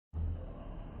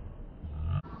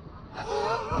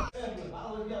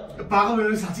पागल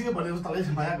मेरो साँच्चै भनेको तलै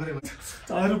माया गरेको छ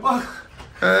चल रुपक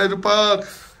Hey, Rupak!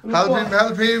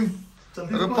 Help him!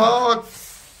 Rupak!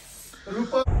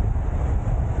 रुपक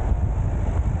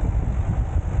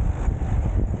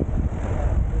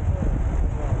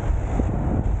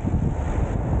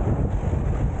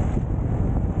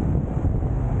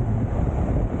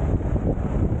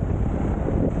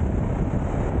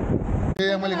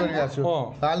मैले गरिरहेको छु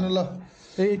हाल्नु ल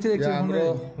हाम्रो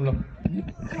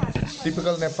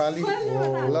टिपिकल नेपाली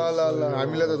ल ल ल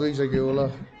हामीलाई त धोइसक्यो ल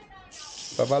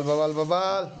बबाल बबाल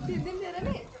बबाल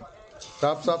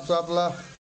चप चप चप ल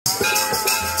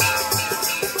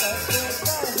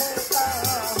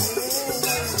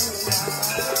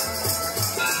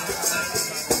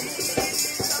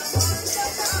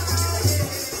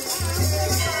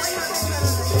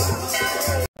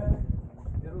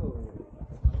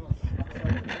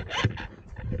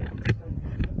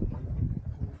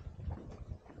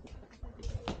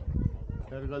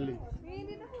गल्ली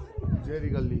जेरी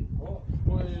गल्ली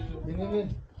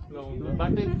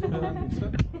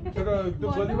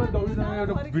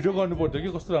भिडियो गर्नु पर्छ कि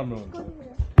कस्तो राम्रो हुन्छ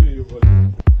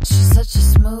She's such a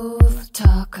smooth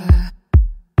talker.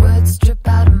 Words drip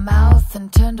out her mouth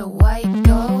and turn to white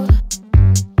gold.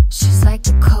 She's like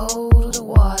the cold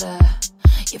water.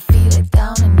 You feel it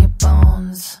down in your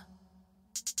bones.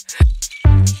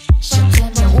 She'll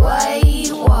turn you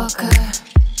white walker.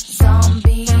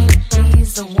 Zombie,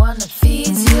 he's the one that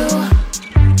feeds you.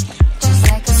 Just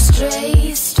like a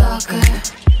stray stalker.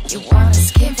 You want a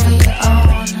skin for your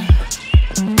own.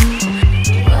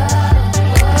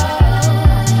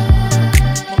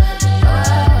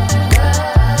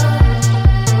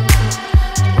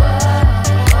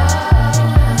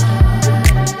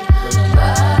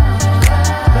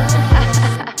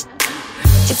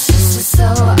 It's just so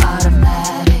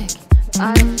automatic.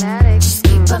 Just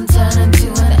keep on turning to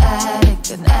an addict,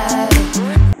 an addict.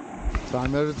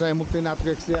 हामीहरू चाहिँ मुक्तिनाथको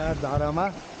 108 धारामा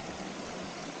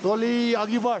टोली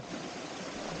अघि बढ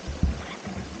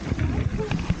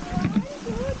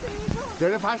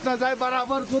धेरै fast नजाए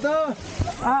बराबर कुद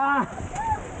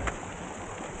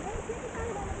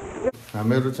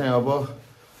हामीहरू चाहिँ अब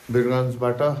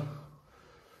वीरगन्जबाट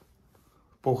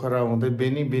पोखरा हुँदै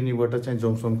बेनीबाट चाहिँ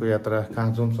जोमसोमको यात्रा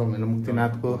कहाँ जोमसोम होइन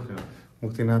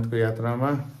मुक्तिनाथको यात्रामा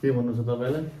के भन्नु छ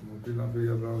तपाईँलाई मुक्तिनाथको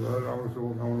यात्रामा राम्रो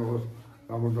शुभकामना होस्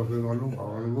राम्रो दर्शन गर्नु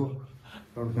भगवानको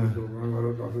दर्शन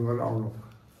गरेर आउनु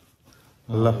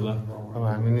ल अब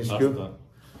हामी निस्क्यो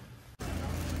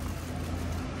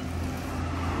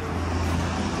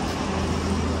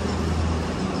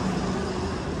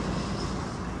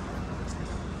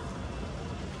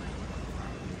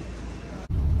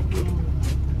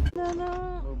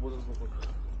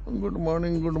गुड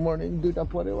मर्निङ दुईटा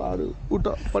परेवाहरू उठ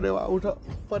परेवा उठ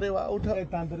परेवा उठ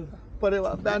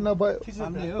परेवा बिहान भयो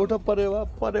उठ परेवा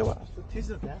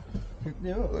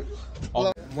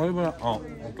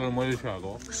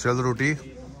सेलरोटी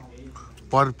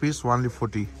पर पिस ओन्ली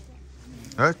 40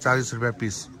 है 40 रुपियाँ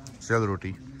पिस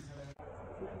सेलरोटी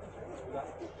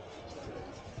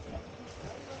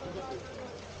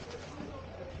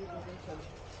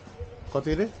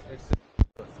कति रे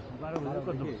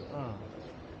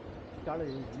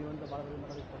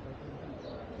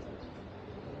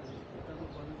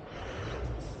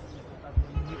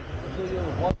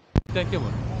के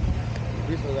भन्नु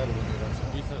 20,000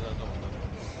 20,000 त भन्दा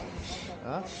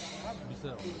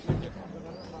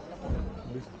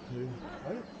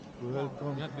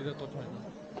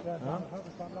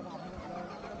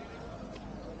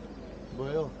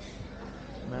गयो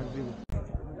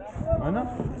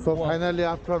So finally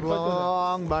after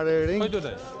long bargaining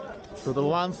so the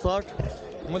one shot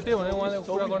म त्यही भने उहाँले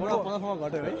कुरा गर्नु 15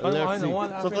 घट्यो है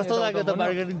so कस्तो लाग्यो त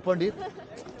बार्गेनिङ पण्डित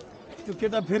त्यो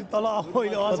केटा फेरि तल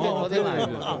अहिले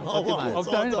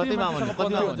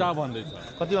कतिमा जा भन्दैछ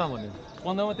 15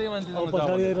 मा त्यही मान्छे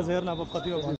हेर्न अब कति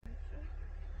हो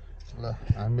ल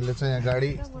हामीले चाहिँ यहाँ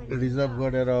गाडी रिजर्भ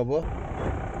गरेर अब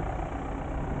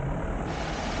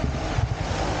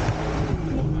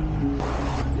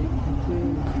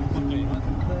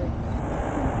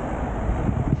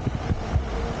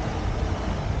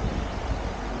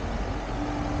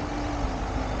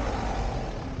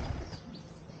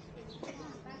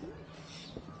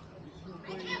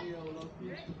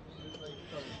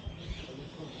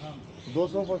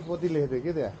दोस्रो पशुपति लेखेको थियो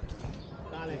कि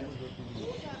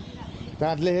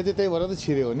त्यहाँ लेखेको थियो त्यही भएर त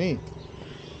छिर्यो हो नि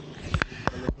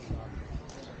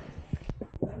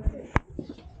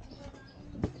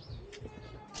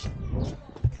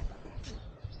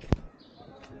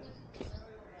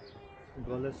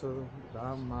गलेश्वर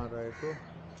धाममा रहेको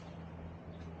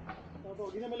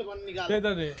त्यही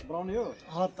त नि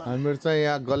हामीहरू चाहिँ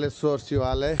यहाँ गलेश्वर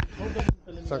शिवालय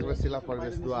सक्रशिला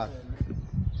प्रवेशद्वार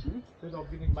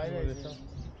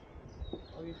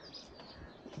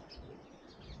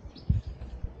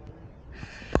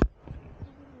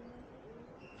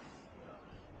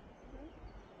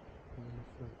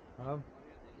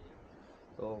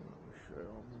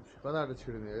कताबाट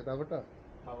छिर्ने यताबाट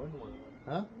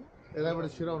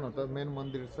यताबाट छिराउन त मेन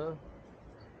मन्दिर छ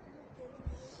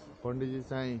पण्डितजी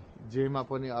चाहिँ जेमा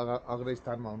पनि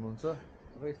अग्रस्थानमा हुनुहुन्छ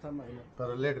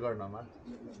तर लेट गर्नमा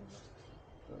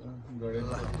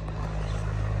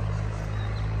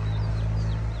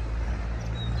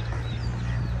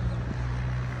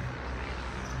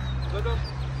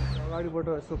अगाडिबाट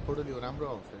यसो फोटो लियो राम्रो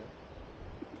आउँछ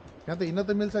यहाँ त हिँड्न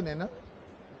त मिल्छ नि होइन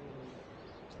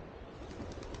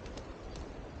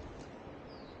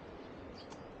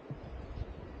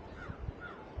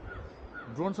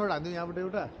ड्रोन शट हान्दिउँ यहाँबाट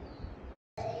एउटा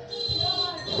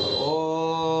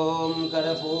ॐ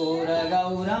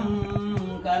कर्पूरगौरं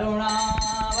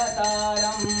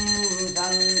करुणावतारं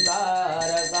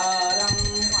संसारसारं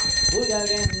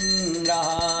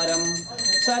भुजगेन्द्रहारं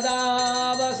सदा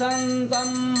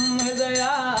वसन्तं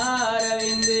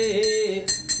हृदयारविन्दे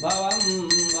भवं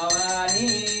भवानी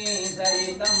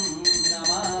सहितं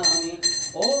नमामि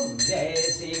ॐ जय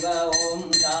शिव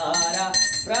ओंकार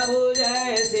प्रभु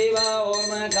जय शिव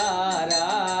ओंकार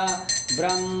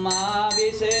ब्रह्मा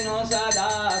विष्णु सदा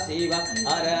शिव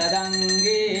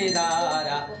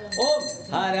हरदंगीधारा ओम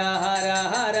हर हर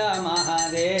हर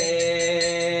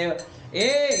महादेव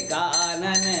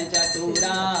एकानन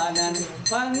चतुरानन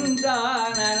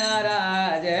पंचानन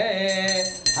राजे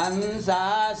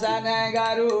हंसासन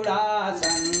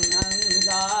गरुडासन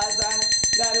हंसासन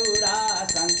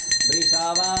गरुडासन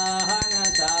वृषवाहन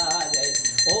साजय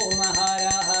ओम हर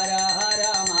हर हर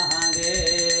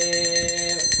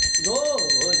महादेव दो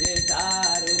भुज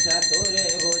चारु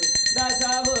चतुर्भुज दश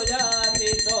भुजाति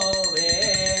शोभे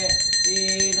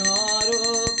तीनों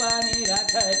रूप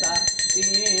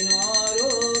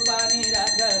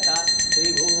निरखता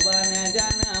त्रिभुवन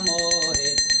जन मोहे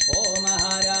ओम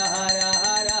हर हर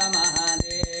हर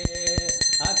महादेव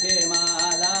अखे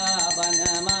माला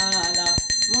बनमाला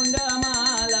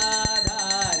मुंडमाला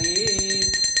धारी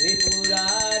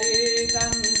त्रिपुरारी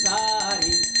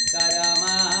कंसारी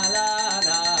करमाला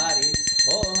धारी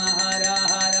ओम हर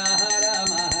हर हर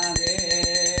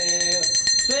महादेव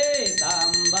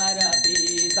श्वेतांबर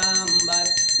पीतांबर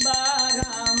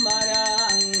बाघांबर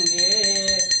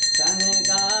अंगे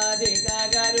सनकादिक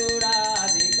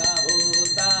गरुडादिक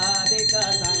भूतादिक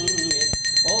संगे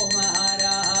ओम हर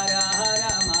हर हर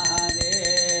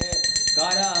महादेव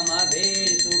करमधे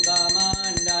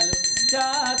सुखमंडल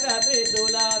चाक्र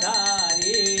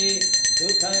त्रिशूलधारी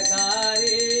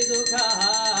सुखकारी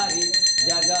दुखहारी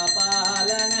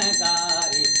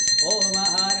जगपालनकारी ओम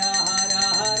हर हर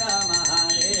हर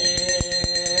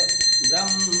महादेव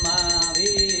ब्रह्मा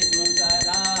विष्णु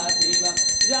सदा शिव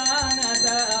जानत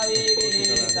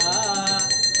विवेका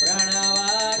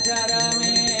प्रणवाक्षर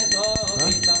में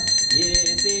शोभित ये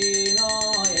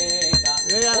तीनों एका ए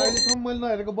यार अहिलेसम्म मैले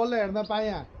नहेरेको बल्ल हेर्न पाएँ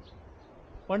यहाँ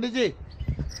पण्डितजी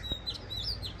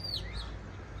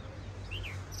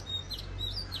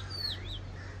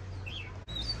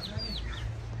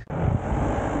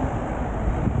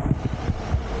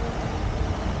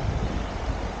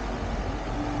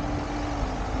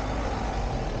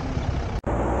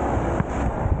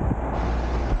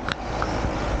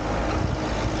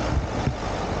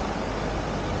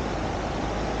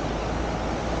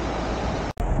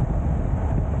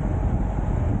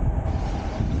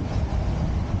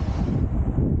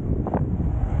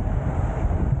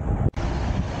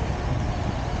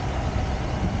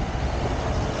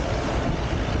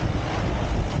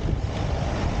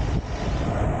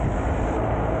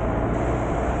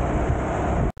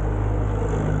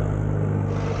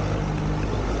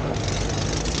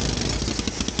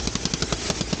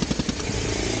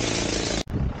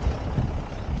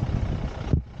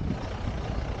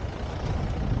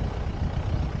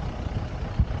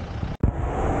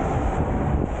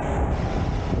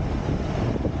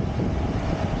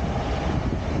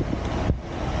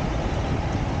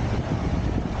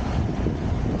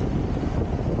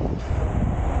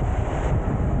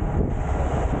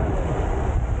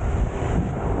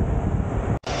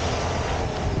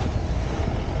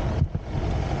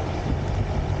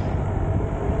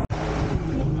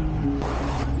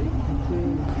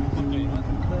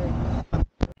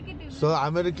सो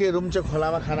हामीहरू के रुम्चे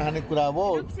खोलामा खाना खाने कुरा हो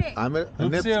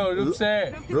हामीहरू रूपसे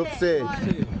रुप्से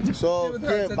सो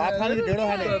के भात खाने कि ढेँडो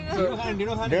खाने?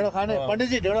 ढेँडो खाने।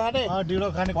 पण्डितजी ढेँडो खाने? ढिँडो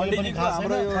खाने कहिले पनि खाएको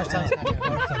छैन। फर्स्ट टाइम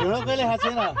ढेँडो कहिले खाएको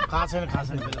छैन? खाएको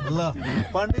छैन ल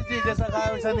पण्डितजी जैसा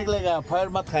खायो वैसा निक्लेगा, फायर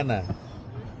मत खाना।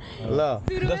 ल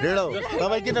ढेँडो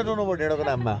तपाईँ किन रुनुभयो ढेँडोको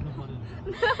नाममा?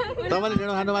 तपाईँले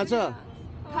ढेँडो खानु भएको छ?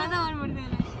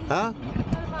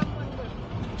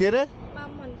 के अरे?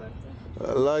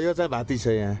 ल यो चाहिँ भाती छ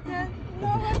यहाँ।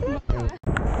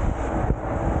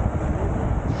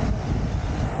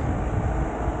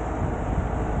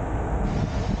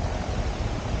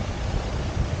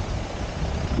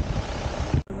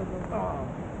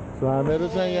 सो हामीहरू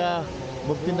चाहिँ यहाँ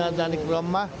मुक्तिनाथ जाने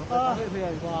क्रममा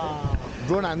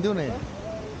ड्रोन हानिदिउँ न।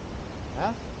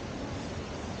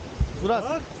 सुरज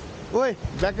ओइ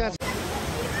ब्याग कहाँ छ?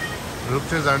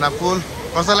 रुप्चे झरना पुल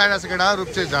कस्तो लागिरहेको छ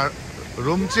केटा?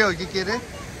 रुम्चे हो कि के अरे?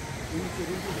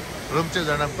 रुम्चे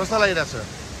झरना कस्तो लागिरहेको छ?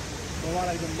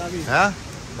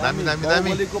 दामी दामी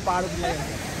दामी।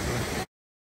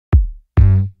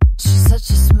 She's such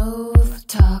a smooth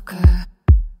talker.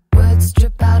 Words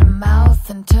drip out her mouth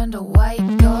and turn to white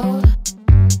gold.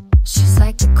 She's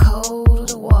like the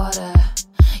cold water.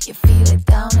 You feel it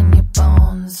down in your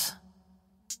bones.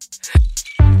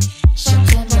 She'll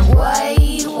turn a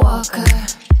white walker.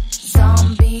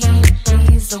 Zombie,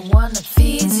 he's the one that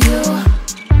feeds you.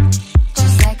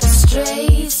 Just like a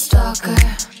stray stalker.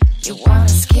 You want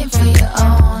a skin for your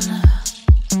own.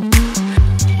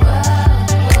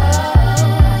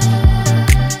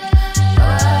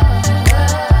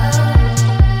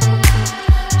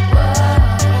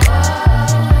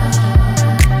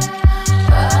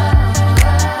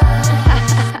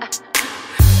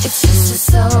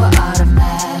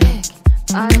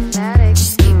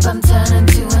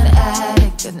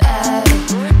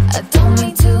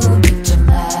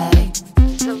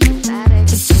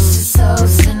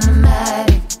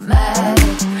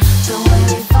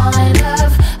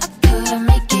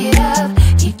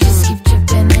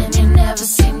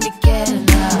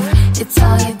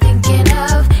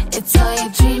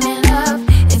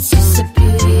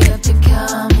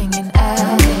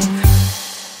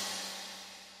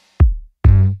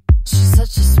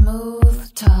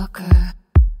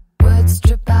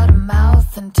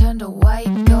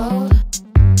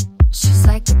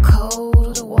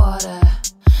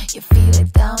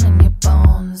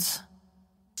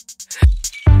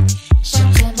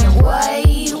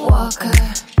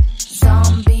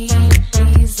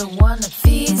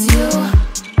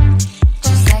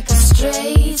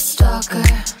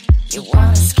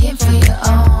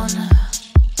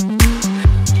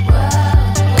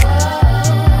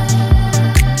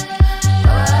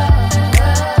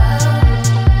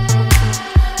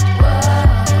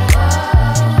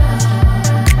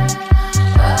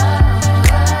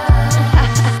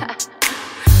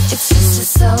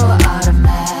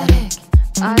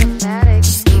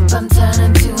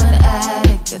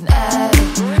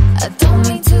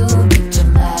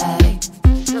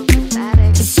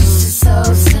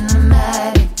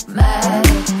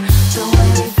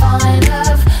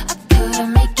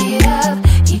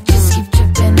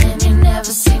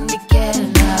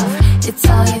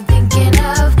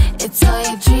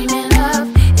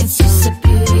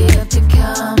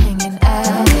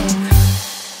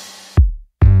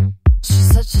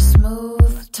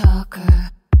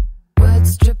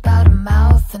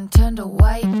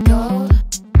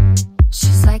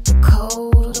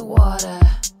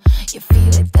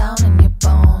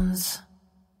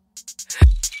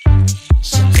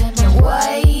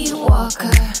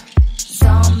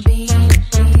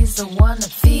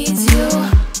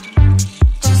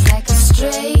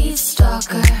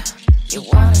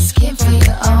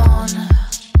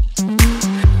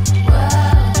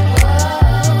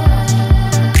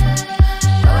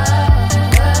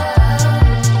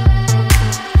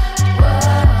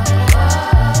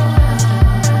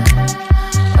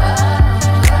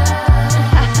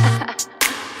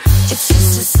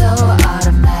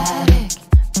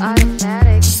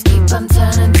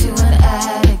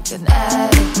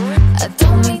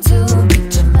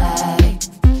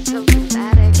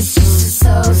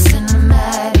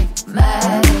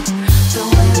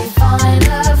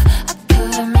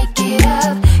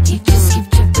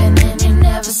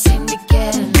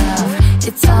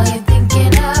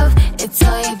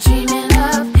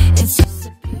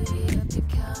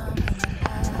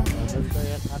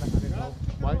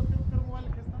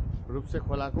 रूपसे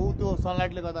खोलाको त्यो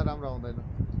सनलाइटले गर्दा राम्रो आउँदैन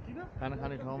खाना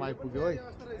खाने ठाउँमा आइपुग्यो है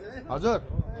हजुर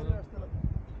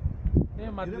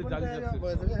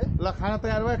ल खाना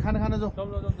तयार भयो खाना खान जाऊ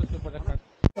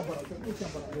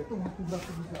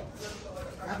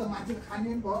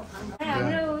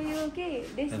हाम्रो यो के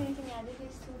डेस्टिनेसन यहाँदेखि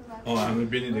सुरु हामी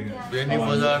बेनीदेखि बेनी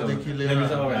बजारदेखि लिएर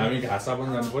हामी घाँसा पनि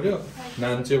जानु पर्यो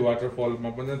नाम्चे वाटरफलमा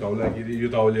पनि धौलागिरी यो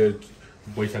त अहिले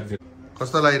बैशाख जेठ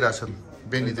कस्तो लागिरहेछ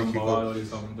बेनीदेखिको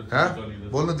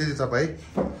बोल्नु दिदी तपाईँ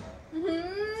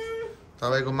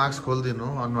तपाईँको मास्क खोलिदिनु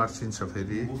अनुहार चिन्छ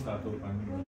फेरि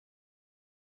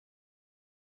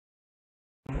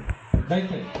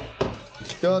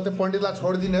त्यो पण्डितलाई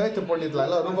छोडिदिने है त्यो पण्डितलाई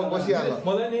ल रुपक बसिहाल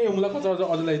मलाई नि उमला कच्चा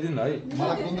अझ ल्याइदिनु है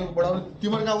मलाई गुन्द्रुक बढाउनु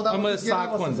तिम्रो गाउँ मैले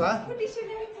साग भन्छ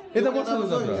यता बस्नु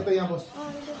न यता यहाँ बस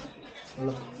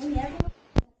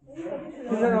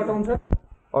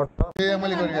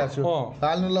मैले गरिरहेको छु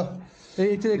हाल्नु ल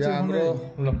हाम्रो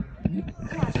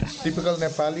टिपिकल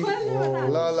नेपाली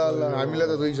ल ल ल हामीलाई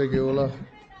त धोइसक्यो ल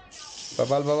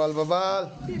बबाल बबाल बबाल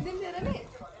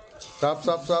चप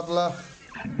चप चप ल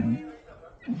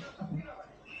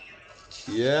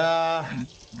या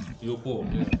यो पो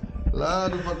ल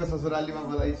रुपकको ससुरालीमा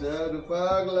बोलाइछ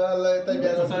रुपक ल ल यता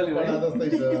बिहा जस्तै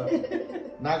छ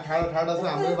नाक ठाडो ठाडो छ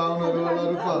हाम्रै बाहुनहरू ल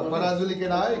रुपक पराजुली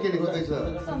केटा है केटी खोज्दैछ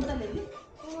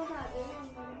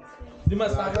दिमा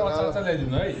साग र अचार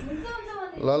ल्याइदिनु है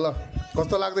ल ल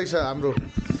कस्तो लाग्दैछ हाम्रो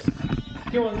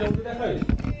के भन्छ उता खै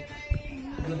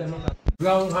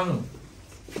गाउँ खानु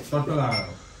सट्टा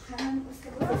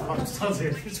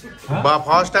बा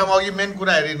फर्स्ट टाइम अघि मेन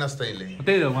कुरा हेरिनस् तैँले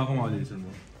त्यही हो उहाँको आउँदैछु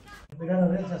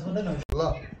ल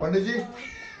पण्डितजी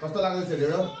कस्तो लाग्दैछ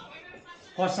ढेँडो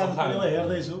फर्स्ट टाइम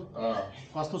हेर्दैछु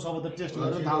कस्तो छ त टेस्ट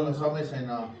गरेर थाहा हुन्छ समय छैन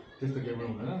त्यस्तो केही पनि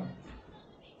हुँदैन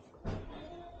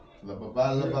ल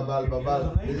बबाल ल बबाल बबाल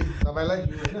तपाईँलाई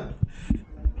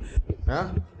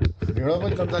ढेँडो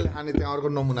पनि चम्चाले खाने त्यहाँ अर्को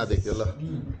नमुना देख्यो ल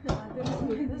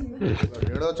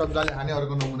ढेँडो चम्चाले खाने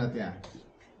अर्को नमुना त्यहाँ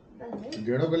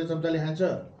ढेँडो कहिले चम्चाले खान्छ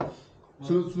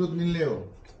सुरुत सुरुत मिल्ने हो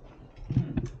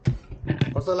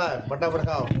कस्तो लाग्यो फटाफट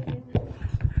खाऊ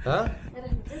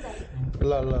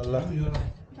ल ल ल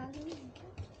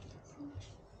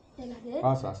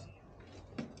हस् हस्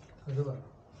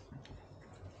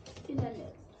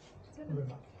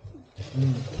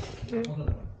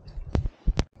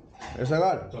यसो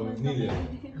गर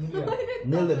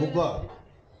निल्दै बुक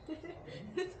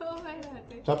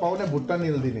चपाउने भुट्टा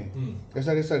निल्दिने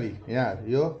यसरी यसरी यहाँ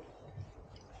यो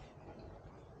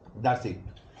दार्सी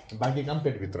बाँकी काम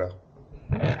पेटभित्र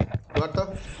गर त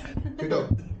छिटो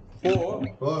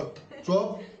हो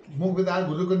चोप मुखभित्र हाल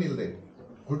घुटुक्क निल्दै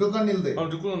घुटुक्क निल्दै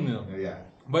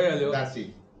भइहाल्यो दार्सी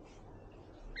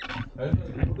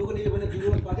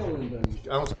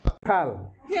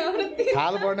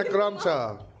थाल बढ्ने क्रम छ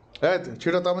ए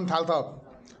छिटो त पनि थाल थप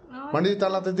पण्डित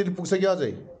तँलाई त्यति पुग्छ कि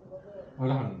अझै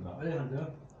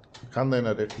खाँदैन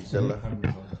रे ठिक छ ल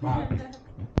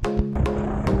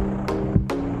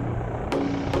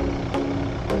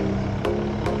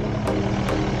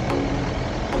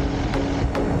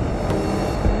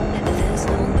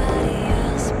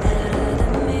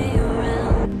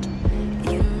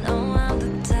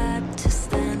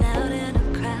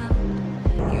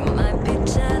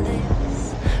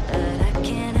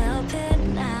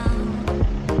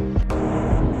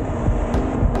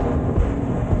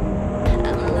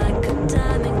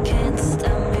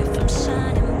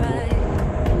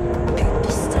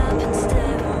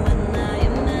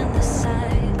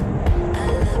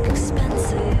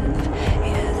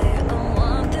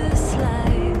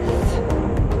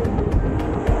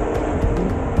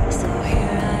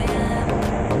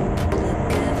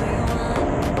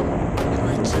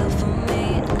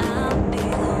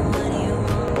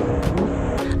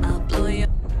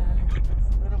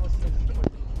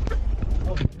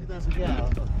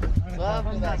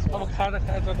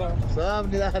सब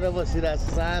निराखेर बसिरहेको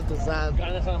छ शान्त शान्त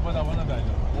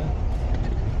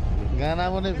गाना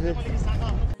पनि फेरि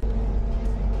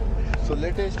सो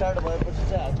लेटेस्ट स्टार्ट भएपछि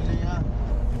चाहिँ हामीले यहाँ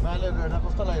हिमालयहरू हेर्न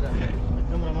कस्तो लागिरहेको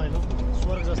एकदम रमाइलो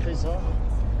स्वर्ग जस्तै छ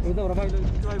एकदम रमाइलो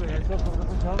इन्जोय भइरहेको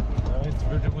छ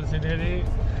ब्युटिफुल सिनेरी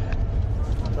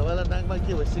तपाईँलाई नाकमा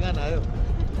के भयो सिँगान आयो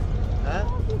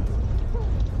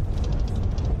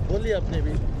बोली अपने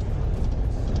भी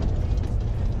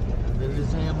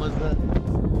मजा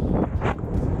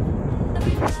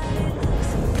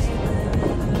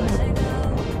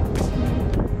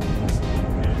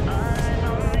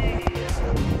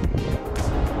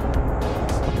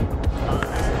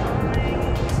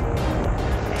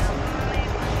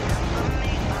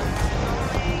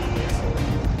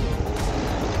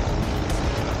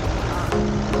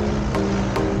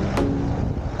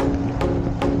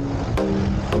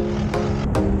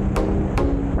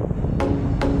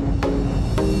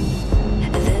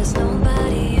There's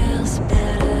nobody else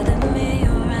better than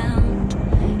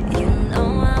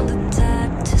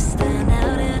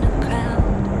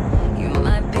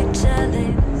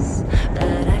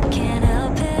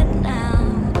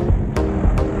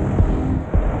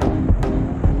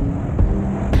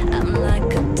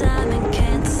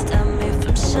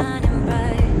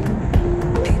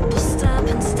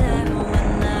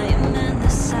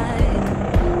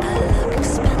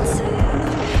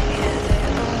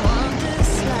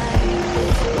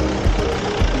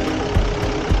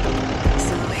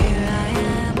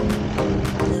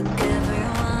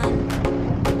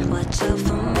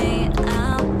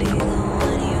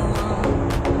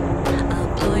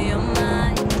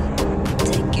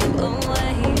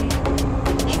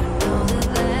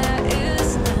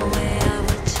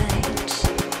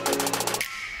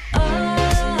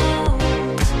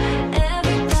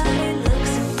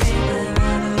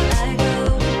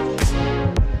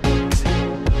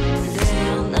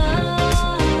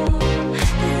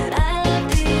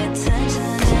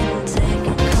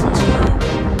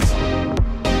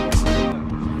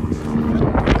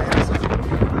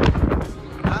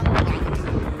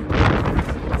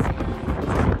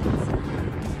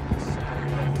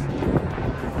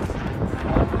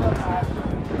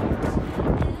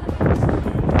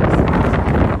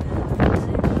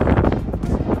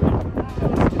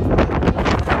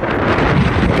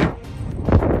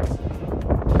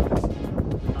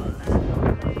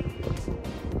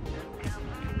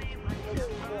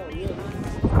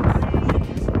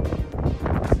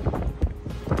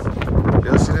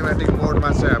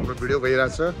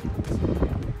भइरहेछ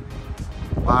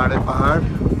पहाडै पहाड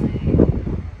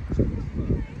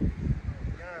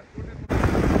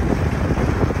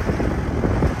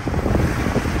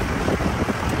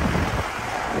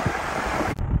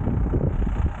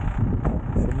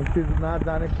मुक्तिनाथ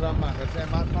जाने क्रममा हाम्रो चाहिँ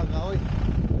मार्फा गाउँ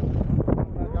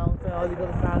गाउँ चाहिँ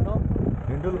अलिकति सानो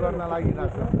हिन्डुल गर्न लागिरहेको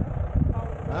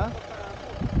छ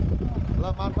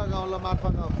ल मार्फा गाउँ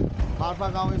मार्फा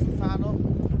गाउँ यस्तो सानो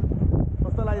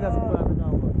कस्तो लागिरहेको छ पुरानो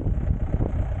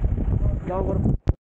गाउँको